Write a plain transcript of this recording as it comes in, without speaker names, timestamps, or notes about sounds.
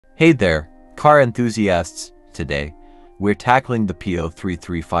Hey there, car enthusiasts. Today, we're tackling the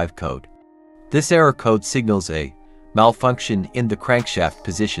P0335 code. This error code signals a malfunction in the crankshaft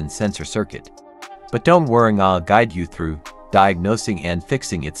position sensor circuit. But don't worry, I'll guide you through diagnosing and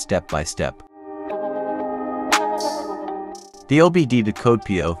fixing it step by step. The OBD-II code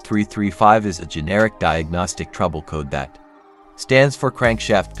P0335 is a generic diagnostic trouble code that stands for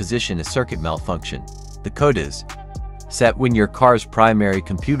crankshaft position circuit malfunction. The code is set when your car's primary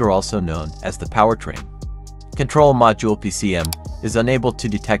computer, also known as the powertrain control module PCM, is unable to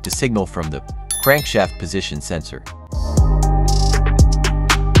detect a signal from the crankshaft position sensor.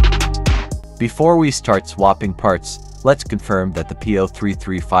 Before we start swapping parts, let's confirm that the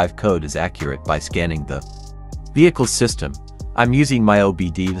P0335 code is accurate by scanning the vehicle system. I'm using my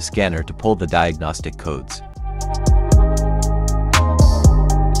OBD-II scanner to pull the diagnostic codes.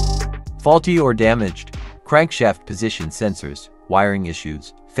 Faulty or damaged crankshaft position sensors, wiring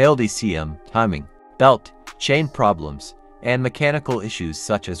issues, failed ECM, timing, belt, chain problems, and mechanical issues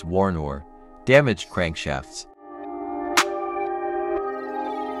such as worn or damaged crankshafts.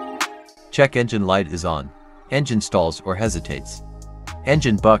 Check engine light is on. Engine stalls or hesitates.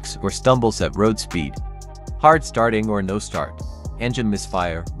 Engine bucks or stumbles at road speed. Hard starting or no start. Engine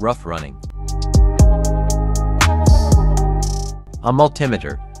misfire, rough running. A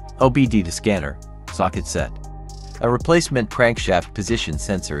multimeter, OBD-II scanner, socket set. A replacement crankshaft position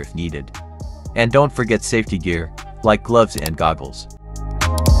sensor if needed. And don't forget safety gear, like gloves and goggles.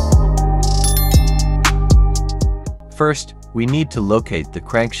 First, we need to locate the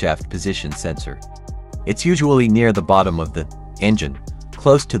crankshaft position sensor. It's usually near the bottom of the engine,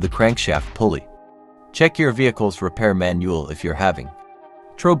 close to the crankshaft pulley. Check your vehicle's repair manual if you're having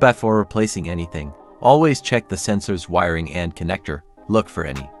trouble before replacing anything. Always check the sensor's wiring and connector. Look for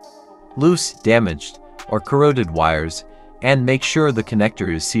any loose, damaged, or corroded wires, and make sure the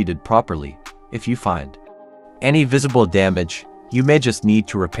connector is seated properly. If you find any visible damage, you may just need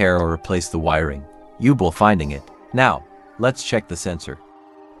to repair or replace the wiring. You will finding it. Now, let's check the sensor.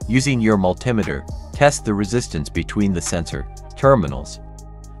 Using your multimeter, test the resistance between the sensor terminals.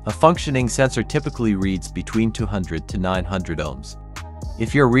 A functioning sensor typically reads between 200 to 900 ohms.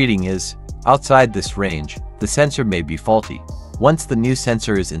 If your reading is outside this range, the sensor may be faulty. Once the new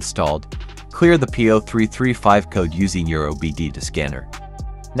sensor is installed, clear the P0335 code using your OBD-II scanner.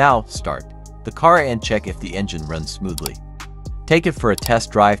 Now, start the car and check if the engine runs smoothly. Take it for a test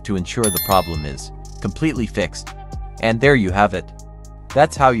drive to ensure the problem is completely fixed. And there you have it.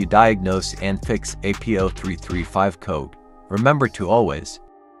 That's how you diagnose and fix a P0335 code. Remember to always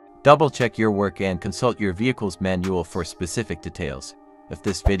double-check your work and consult your vehicle's manual for specific details. If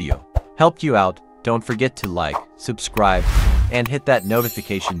this video helped you out, don't forget to like, subscribe, and hit that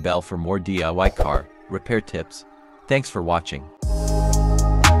notification bell for more DIY car repair tips. Thanks for watching.